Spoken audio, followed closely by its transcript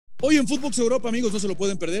Hoy en Footbox Europa, amigos, no se lo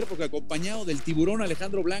pueden perder porque acompañado del tiburón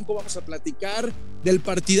Alejandro Blanco vamos a platicar del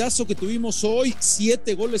partidazo que tuvimos hoy.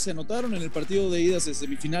 7 goles se anotaron en el partido de idas de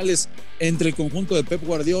semifinales entre el conjunto de Pep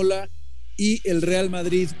Guardiola y el Real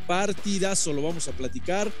Madrid. Partidazo, lo vamos a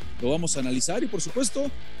platicar, lo vamos a analizar y por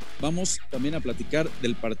supuesto vamos también a platicar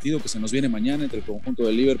del partido que se nos viene mañana entre el conjunto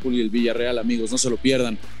de Liverpool y el Villarreal, amigos, no se lo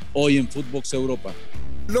pierdan hoy en Footbox Europa.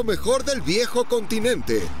 Lo mejor del viejo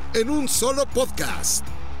continente en un solo podcast.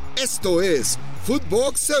 Esto es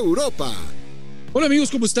Footbox Europa. Hola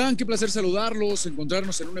amigos, ¿cómo están? Qué placer saludarlos,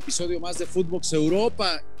 encontrarnos en un episodio más de Footbox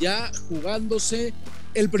Europa, ya jugándose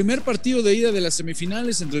el primer partido de ida de las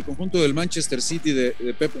semifinales entre el conjunto del Manchester City de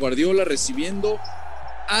Pep Guardiola, recibiendo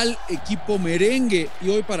al equipo merengue. Y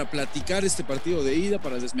hoy para platicar este partido de ida,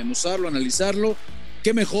 para desmenuzarlo, analizarlo,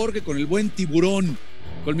 qué mejor que con el buen tiburón,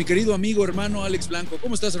 con mi querido amigo, hermano Alex Blanco.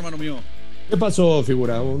 ¿Cómo estás, hermano mío? ¿Qué pasó,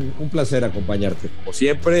 figura? Un placer acompañarte, como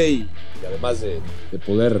siempre, y además de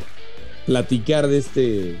poder platicar de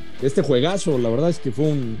este juegazo. La verdad es que fue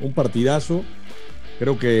un partidazo.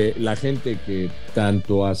 Creo que la gente que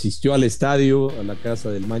tanto asistió al estadio, a la casa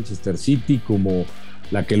del Manchester City, como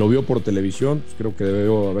la que lo vio por televisión, pues creo que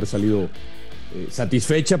debió haber salido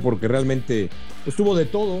satisfecha, porque realmente pues, tuvo de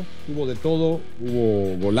todo,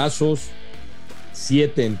 hubo golazos,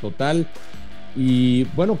 7 en total. Y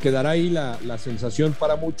bueno, quedará ahí la sensación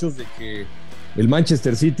para muchos de que el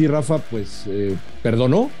Manchester City, Rafa, pues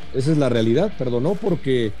perdonó, esa es la realidad, perdonó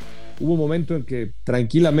porque hubo un momento en que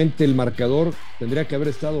tranquilamente el marcador tendría que haber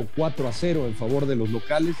estado 4-0 en favor de los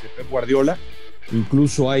locales, de Pep Guardiola.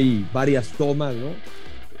 Incluso hay varias tomas, ¿no?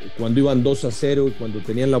 Cuando iban 2-0 y cuando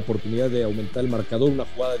tenían la oportunidad de aumentar el marcador, una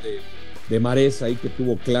jugada de Mahrez ahí que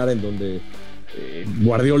tuvo clara en donde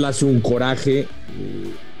Guardiola hace un coraje.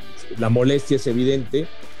 La molestia es evidente,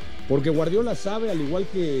 porque Guardiola sabe, al igual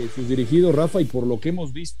que sus dirigidos, Rafa, y por lo que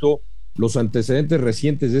hemos visto los antecedentes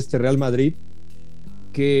recientes de este Real Madrid,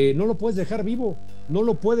 que no lo puedes dejar vivo,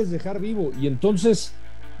 y entonces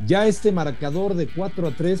ya este marcador de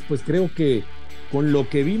 4-3, pues creo que con lo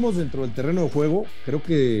que vimos dentro del terreno de juego, creo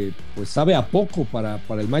que pues sabe a poco para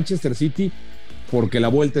el Manchester City, porque la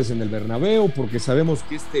vuelta es en el Bernabéu, porque sabemos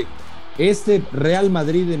que este Real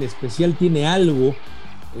Madrid en especial tiene algo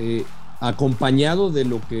acompañado de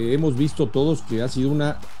lo que hemos visto todos, que ha sido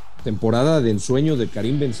una temporada de ensueño de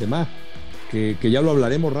Karim Benzema, que ya lo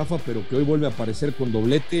hablaremos, Rafa, pero que hoy vuelve a aparecer con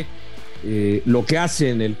doblete. Lo que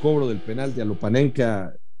hace en el cobro del penal de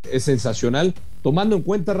Alopanenka es sensacional, tomando en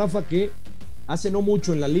cuenta, Rafa, que hace no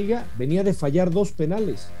mucho en la liga venía de fallar 2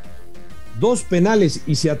 penales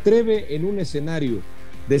y se atreve en un escenario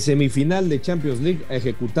de semifinal de Champions League a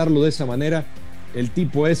ejecutarlo de esa manera. El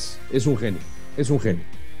tipo es un genio.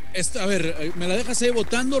 A ver, me la dejas ahí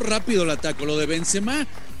votando, rápido el ataco. Lo de Benzema,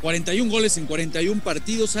 41 goles en 41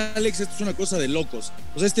 partidos, Alex, esto es una cosa de locos.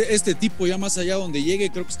 Pues este tipo, ya más allá donde llegue,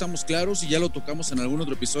 creo que estamos claros y ya lo tocamos en algún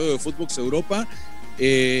otro episodio de Footbox Europa,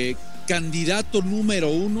 candidato número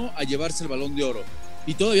 1 a llevarse el Balón de Oro.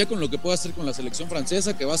 Y todavía con lo que puede hacer con la selección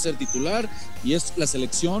francesa, que va a ser titular, y es la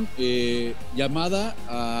selección llamada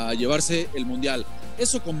a llevarse el Mundial.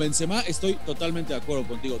 Eso con Benzema estoy totalmente de acuerdo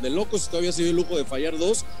contigo. De locos, si todavía se dio el lujo de fallar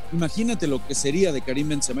 2, imagínate lo que sería de Karim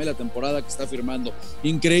Benzema y la temporada que está firmando.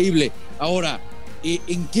 Increíble. Ahora,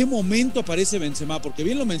 ¿en qué momento aparece Benzema? Porque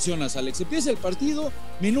bien lo mencionas, Alex. Empieza el partido,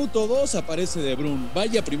 minuto 2 aparece De Bruyne.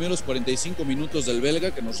 Vaya primeros 45 minutos del belga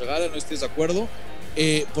que nos regala, no estés de acuerdo.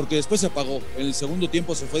 Porque después se apagó, en el segundo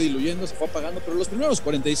tiempo se fue diluyendo, se fue apagando, pero los primeros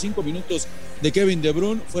 45 minutos de Kevin De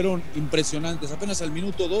Bruyne fueron impresionantes. Apenas al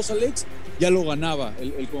minuto 2, Alex, ya lo ganaba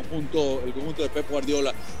el conjunto de Pep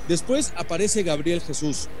Guardiola. Después aparece Gabriel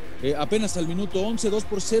Jesús, apenas al minuto 11,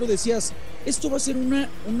 2-0, decías, esto va a ser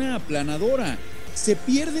una aplanadora. Se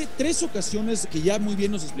pierde 3 ocasiones que ya muy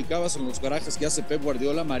bien nos explicabas en los garajes que hace Pep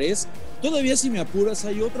Guardiola. Mahrez, todavía si me apuras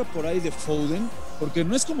hay otra por ahí de Foden, porque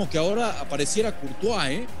no es como que ahora apareciera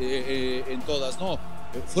Courtois en todas, no,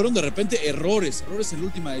 fueron de repente errores en la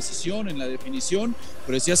última decisión, en la definición,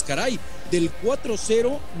 pero decías, caray, del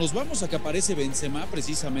 4-0 nos vamos a que aparece Benzema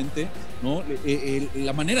precisamente, ¿no?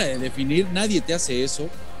 La manera de definir, nadie te hace eso,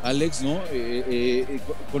 Alex, ¿no?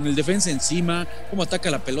 Con el defensa encima, cómo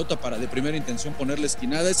ataca la pelota para de primera intención ponerle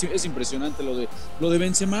esquinada, es impresionante lo de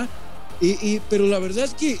Benzema, pero la verdad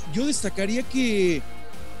es que yo destacaría que,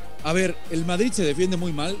 a ver, el Madrid se defiende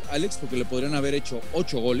muy mal, Alex, porque le podrían haber hecho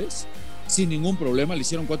 8 goles, sin ningún problema, le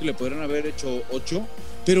hicieron 4 y le podrían haber hecho 8,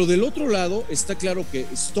 pero del otro lado está claro que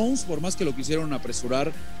Stones, por más que lo quisieron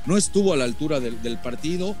apresurar, no estuvo a la altura del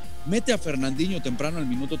partido. Mete a Fernandinho temprano al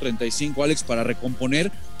minuto 35, Alex, para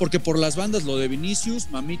recomponer, porque por las bandas lo de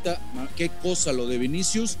Vinicius, mamita, qué cosa lo de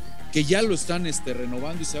Vinicius, que ya lo están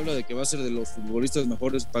renovando y se habla de que va a ser de los futbolistas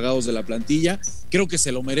mejores pagados de la plantilla. Creo que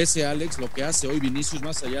se lo merece Alex, lo que hace hoy Vinicius,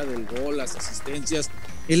 más allá del gol, las asistencias,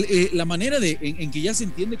 la manera en que ya se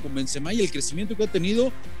entiende con Benzema y el crecimiento que ha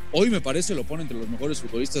tenido, hoy me parece lo pone entre los mejores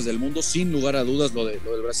futbolistas del mundo, sin lugar a dudas lo del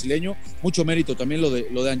brasileño, mucho mérito también lo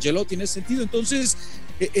de Ancelotti en ese sentido. Entonces,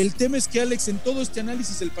 el tema es que Alex, en todo este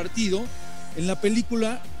análisis del partido, en la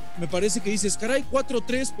película, me parece que dices, caray,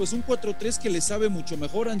 4-3, pues un 4-3 que le sabe mucho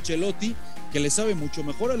mejor a Ancelotti, que le sabe mucho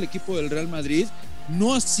mejor al equipo del Real Madrid,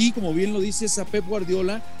 no así, como bien lo dices, a Pep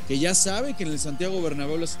Guardiola, que ya sabe que en el Santiago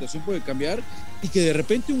Bernabéu la situación puede cambiar y que de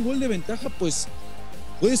repente un gol de ventaja, pues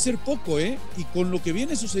puede ser poco, y con lo que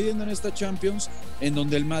viene sucediendo en esta Champions, en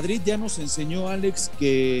donde el Madrid ya nos enseñó, Alex,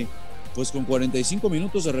 que pues con 45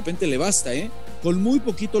 minutos de repente le basta, con muy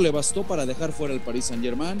poquito le bastó para dejar fuera al Paris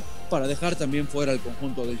Saint-Germain, para dejar también fuera al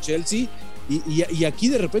conjunto del Chelsea, y aquí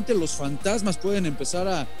de repente los fantasmas pueden empezar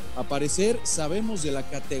a aparecer. Sabemos de la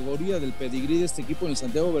categoría del pedigrí de este equipo en el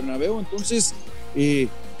Santiago Bernabéu, entonces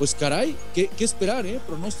pues caray, ¿qué esperar?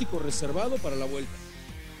 Pronóstico reservado para la vuelta.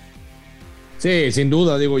 Sí, sin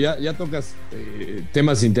duda, digo, ya tocas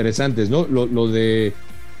temas interesantes, ¿no? Lo de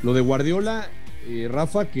Guardiola,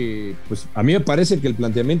 Rafa, que pues a mí me parece que el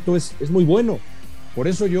planteamiento es muy bueno. Por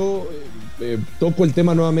eso yo toco el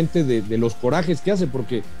tema nuevamente de los corajes que hace,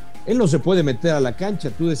 porque él no se puede meter a la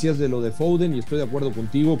cancha. Tú decías de lo de Foden y estoy de acuerdo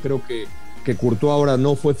contigo, creo que Courtois ahora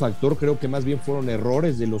no fue factor, creo que más bien fueron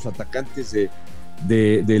errores de los atacantes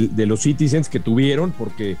de los Citizens que tuvieron,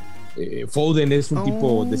 porque Foden es un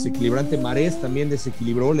tipo desequilibrante, Mahrez también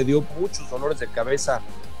desequilibró, le dio muchos dolores de cabeza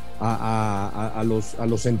a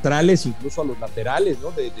los centrales, incluso a los laterales,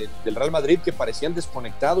 ¿no? del Real Madrid, que parecían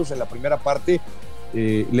desconectados en la primera parte,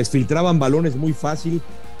 les filtraban balones muy fácil.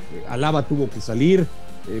 Alaba tuvo que salir,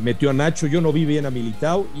 metió a Nacho, yo no vi bien a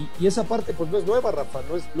Militao, y esa parte pues no es nueva, Rafa,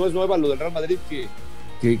 no es nueva lo del Real Madrid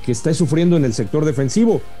que está sufriendo en el sector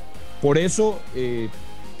defensivo. Por eso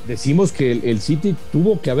decimos que el City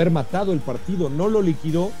tuvo que haber matado el partido, no lo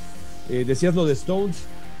liquidó. Decías lo de Stones,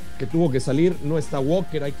 que tuvo que salir, no está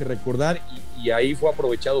Walker, hay que recordar, y ahí fue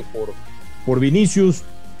aprovechado por Vinicius.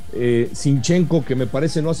 Zinchenko, que me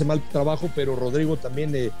parece no hace mal trabajo, pero Rodrigo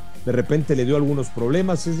también de repente le dio algunos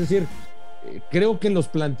problemas. Es decir, creo que en los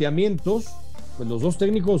planteamientos pues los dos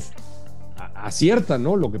técnicos aciertan,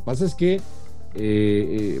 ¿no? Lo que pasa es que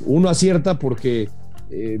uno acierta porque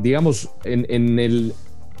digamos en el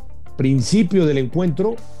principio del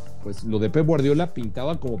encuentro pues lo de Pep Guardiola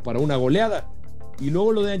pintaba como para una goleada, y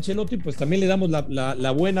luego lo de Ancelotti pues también le damos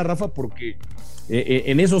la buena, Rafa, porque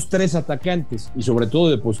en esos tres atacantes, y sobre todo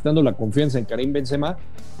depositando la confianza en Karim Benzema,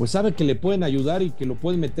 pues sabe que le pueden ayudar y que lo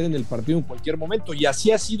pueden meter en el partido en cualquier momento, y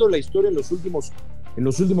así ha sido la historia en los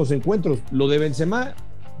últimos encuentros. Lo de Benzema,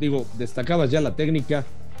 digo, destacabas ya la técnica,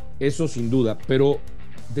 eso sin duda, pero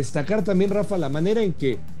destacar también, Rafa, la manera en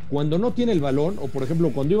que cuando no tiene el balón, o por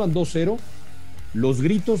ejemplo cuando iban 2-0, los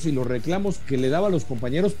gritos y los reclamos que le daba a los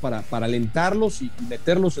compañeros para alentarlos y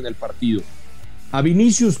meterlos en el partido. A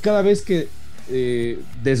Vinicius, cada vez que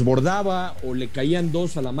desbordaba o le caían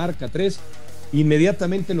 2 a la marca, 3,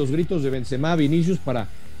 inmediatamente los gritos de Benzema a Vinicius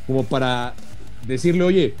como para decirle,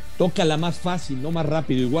 oye, tócala más fácil, no más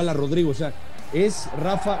rápido, igual a Rodrigo. O sea, es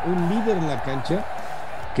Rafa un líder en la cancha,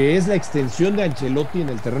 que es la extensión de Ancelotti en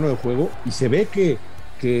el terreno de juego, y se ve que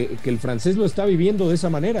el francés lo está viviendo de esa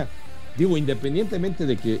manera. Digo, independientemente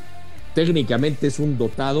de que técnicamente es un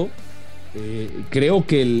dotado, creo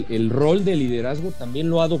que el rol de liderazgo también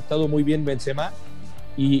lo ha adoptado muy bien Benzema,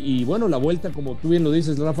 y bueno, la vuelta, como tú bien lo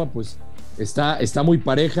dices, Rafa, pues está muy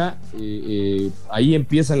pareja. Ahí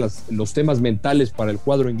empiezan los temas mentales para el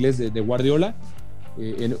cuadro inglés de Guardiola,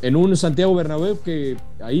 en un Santiago Bernabéu que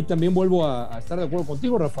ahí también vuelvo a estar de acuerdo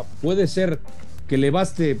contigo, Rafa. Puede ser que le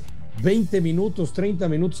baste 20 minutos, 30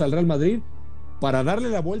 minutos al Real Madrid para darle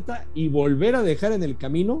la vuelta y volver a dejar en el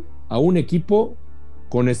camino a un equipo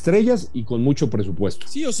con estrellas y con mucho presupuesto.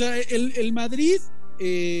 Sí, o sea, el Madrid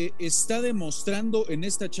está demostrando en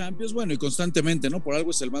esta Champions, bueno, y constantemente, ¿no? Por algo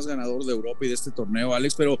es el más ganador de Europa y de este torneo,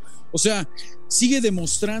 Alex, pero, o sea, sigue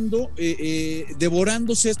demostrando,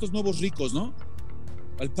 devorándose a estos nuevos ricos, ¿no?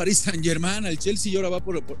 Al Paris Saint-Germain, al Chelsea, y ahora va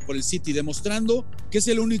por el City, demostrando que es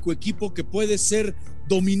el único equipo que puede ser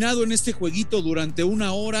dominado en este jueguito durante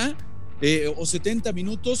una hora o 70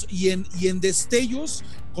 minutos, y en destellos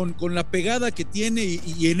con la pegada que tiene,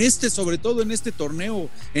 y en sobre todo en este torneo,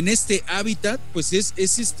 en este hábitat, pues es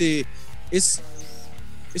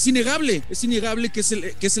innegable que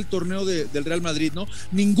es el torneo del Real Madrid, ¿no?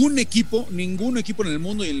 Ningún equipo en el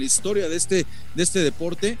mundo y en la historia de este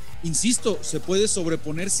deporte, insisto, se puede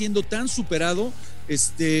sobreponer siendo tan superado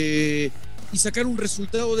y sacar un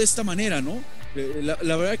resultado de esta manera, ¿no?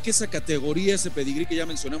 La verdad que esa categoría, ese pedigrí que ya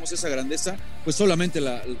mencionamos, esa grandeza, pues solamente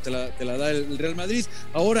te la da el Real Madrid.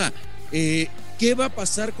 Ahora, ¿qué va a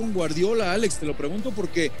pasar con Guardiola, Alex? Te lo pregunto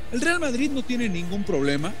porque el Real Madrid no tiene ningún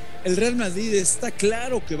problema. El Real Madrid está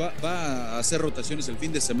claro que va a hacer rotaciones el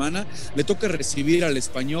fin de semana. Le toca recibir al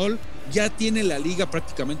Español. Ya tiene la liga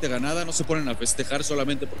prácticamente ganada. No se ponen a festejar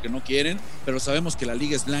solamente porque no quieren, pero sabemos que la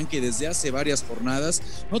liga es blanca y desde hace varias jornadas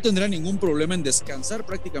no tendrá ningún problema en descansar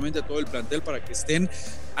prácticamente todo el plantel para que estén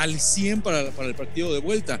al 100 para el partido de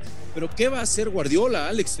vuelta. Pero ¿qué va a hacer Guardiola,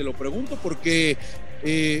 Alex? Te lo pregunto porque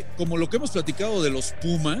como lo que hemos platicado de los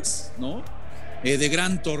Pumas, ¿no? De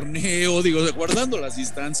gran torneo, digo, guardando las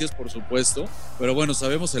distancias, por supuesto, pero bueno,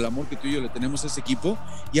 sabemos el amor que tú y yo le tenemos a ese equipo,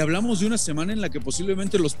 y hablamos de una semana en la que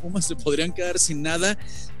posiblemente los Pumas se podrían quedar sin nada.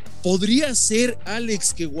 ¿Podría ser,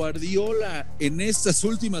 Alex, que Guardiola en estas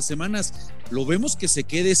últimas semanas lo vemos que se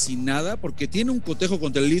quede sin nada? Porque tiene un cotejo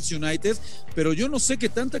contra el Leeds United, pero yo no sé qué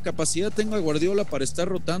tanta capacidad tenga Guardiola para estar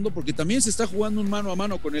rotando, porque también se está jugando un mano a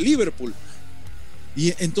mano con el Liverpool.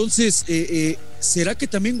 Y entonces, ¿será que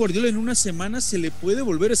también Guardiola en una semana se le puede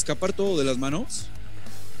volver a escapar todo de las manos?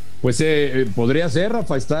 Pues podría ser,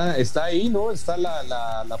 Rafa, está ahí, ¿no? Está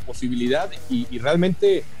la posibilidad y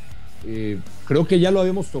realmente creo que ya lo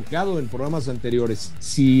habíamos tocado en programas anteriores.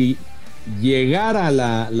 Si llegara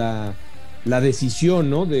la decisión,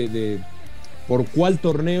 ¿no? De por cuál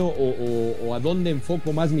torneo o a dónde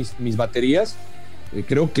enfoco más mis baterías,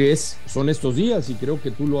 creo que son estos días, y creo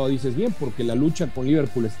que tú lo dices bien, porque la lucha con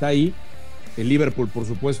Liverpool está ahí. El Liverpool, por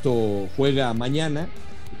supuesto, juega mañana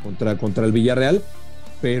contra el Villarreal,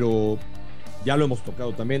 pero ya lo hemos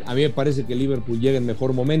tocado también. A mí me parece que el Liverpool llega en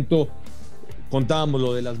mejor momento. Contábamos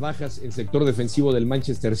lo de las bajas en sector defensivo del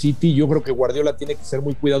Manchester City. Yo creo que Guardiola tiene que ser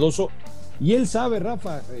muy cuidadoso, y él sabe,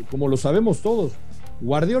 Rafa, como lo sabemos todos,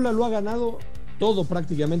 Guardiola lo ha ganado todo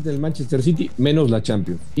prácticamente en el Manchester City, menos la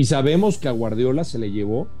Champions. Y sabemos que a Guardiola se le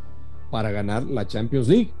llevó para ganar la Champions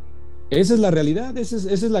League. Esa es la realidad, esa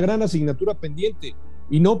es la gran asignatura pendiente.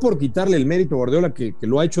 Y no por quitarle el mérito a Guardiola, que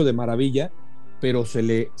lo ha hecho de maravilla, pero se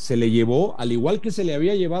le llevó, al igual que se le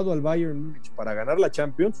había llevado al Bayern Múnich para ganar la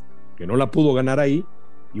Champions, que no la pudo ganar ahí,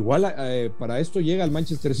 igual para esto llega al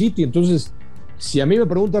Manchester City. Entonces, si a mí me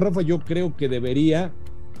pregunta, Rafa, yo creo que debería...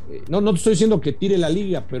 No te estoy diciendo que tire la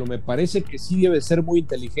liga, pero me parece que sí debe ser muy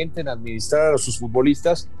inteligente en administrar a sus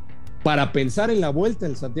futbolistas para pensar en la vuelta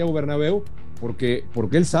en el Santiago Bernabéu, porque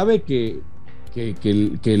él sabe que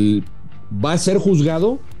él va a ser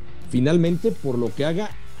juzgado finalmente por lo que haga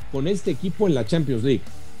con este equipo en la Champions League.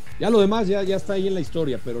 Ya lo demás ya está ahí en la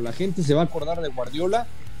historia, pero la gente se va a acordar de Guardiola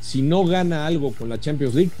si no gana algo con la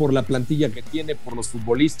Champions League, por la plantilla que tiene, por los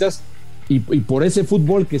futbolistas y por ese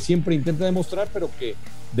fútbol que siempre intenta demostrar, pero que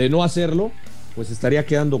de no hacerlo, pues estaría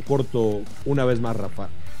quedando corto una vez más, Rafa.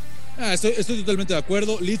 Estoy totalmente de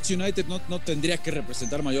acuerdo. Leeds United no tendría que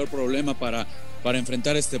representar mayor problema para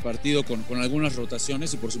enfrentar este partido con algunas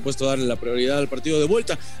rotaciones y por supuesto darle la prioridad al partido de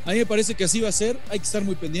vuelta. A mí me parece que así va a ser. Hay que estar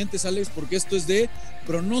muy pendientes, Alex, porque esto es de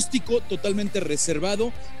pronóstico totalmente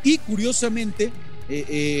reservado, y curiosamente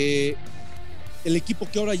el equipo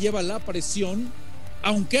que ahora lleva la presión,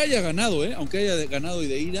 aunque haya ganado y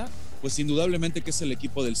de ida, pues indudablemente que es el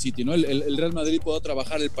equipo del City, ¿no? El Real Madrid podrá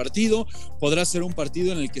trabajar el partido, podrá ser un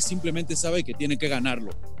partido en el que simplemente sabe que tiene que ganarlo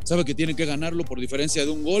por diferencia de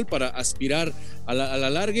un gol para aspirar a la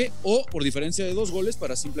largue, o por diferencia de 2 goles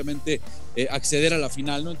para simplemente acceder a la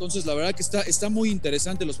final, ¿no? Entonces la verdad que está muy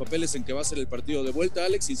interesante los papeles en que va a ser el partido de vuelta,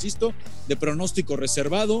 Alex, insisto, de pronóstico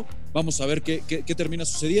reservado. Vamos a ver qué termina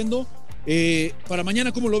sucediendo. Para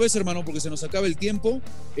mañana, ¿cómo lo ves, hermano? Porque se nos acaba el tiempo.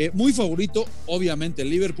 Muy favorito, obviamente, el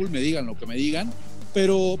Liverpool, me digan lo que me digan,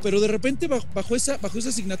 pero de repente bajo esa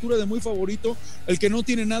asignatura de muy favorito, el que no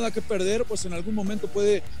tiene nada que perder, pues en algún momento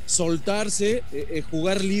puede soltarse,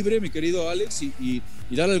 jugar libre, mi querido Alex, y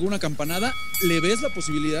darle alguna campanada. ¿Le ves la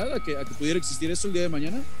posibilidad a que pudiera existir eso el día de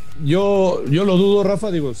mañana? Yo lo dudo,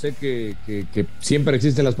 Rafa. Digo, sé que siempre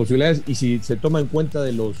existen las posibilidades, y si se toma en cuenta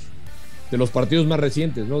de los partidos más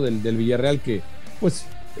recientes, ¿no? Del Villarreal, que pues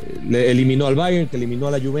le eliminó al Bayern, que eliminó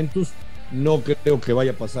a la Juventus. No creo que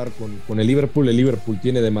vaya a pasar con el Liverpool. El Liverpool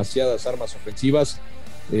tiene demasiadas armas ofensivas.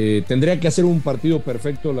 Tendría que hacer un partido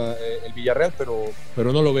perfecto el Villarreal,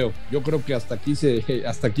 pero no lo veo. Yo creo que hasta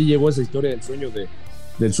aquí llegó esa historia del sueño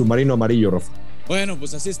del submarino amarillo, Rafa. Bueno,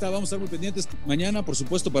 pues así está, vamos a estar muy pendientes mañana, por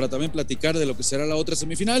supuesto, para también platicar de lo que será la otra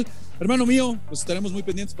semifinal. Hermano mío, pues estaremos muy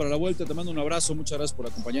pendientes para la vuelta. Te mando un abrazo, muchas gracias por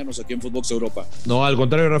acompañarnos aquí en Footbox Europa. No, al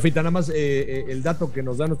contrario, Rafita, nada más el dato que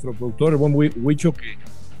nos da nuestro productor, el buen Huicho,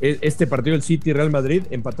 este partido del City y Real Madrid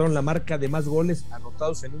empataron la marca de más goles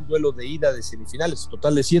anotados en un duelo de ida de semifinales,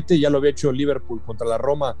 total de 7. Ya lo había hecho Liverpool contra la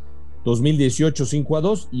Roma 2018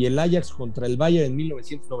 5-2 y el Ajax contra el Bayern en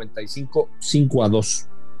 1995 5-2.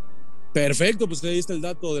 Perfecto, pues ahí está el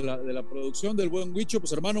dato de la producción del buen Huicho.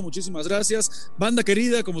 Pues hermano, muchísimas gracias. Banda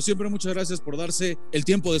querida, como siempre, muchas gracias por darse el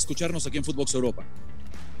tiempo de escucharnos aquí en Footbox Europa.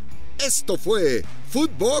 Esto fue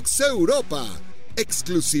Footbox Europa,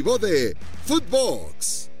 exclusivo de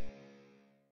Footbox.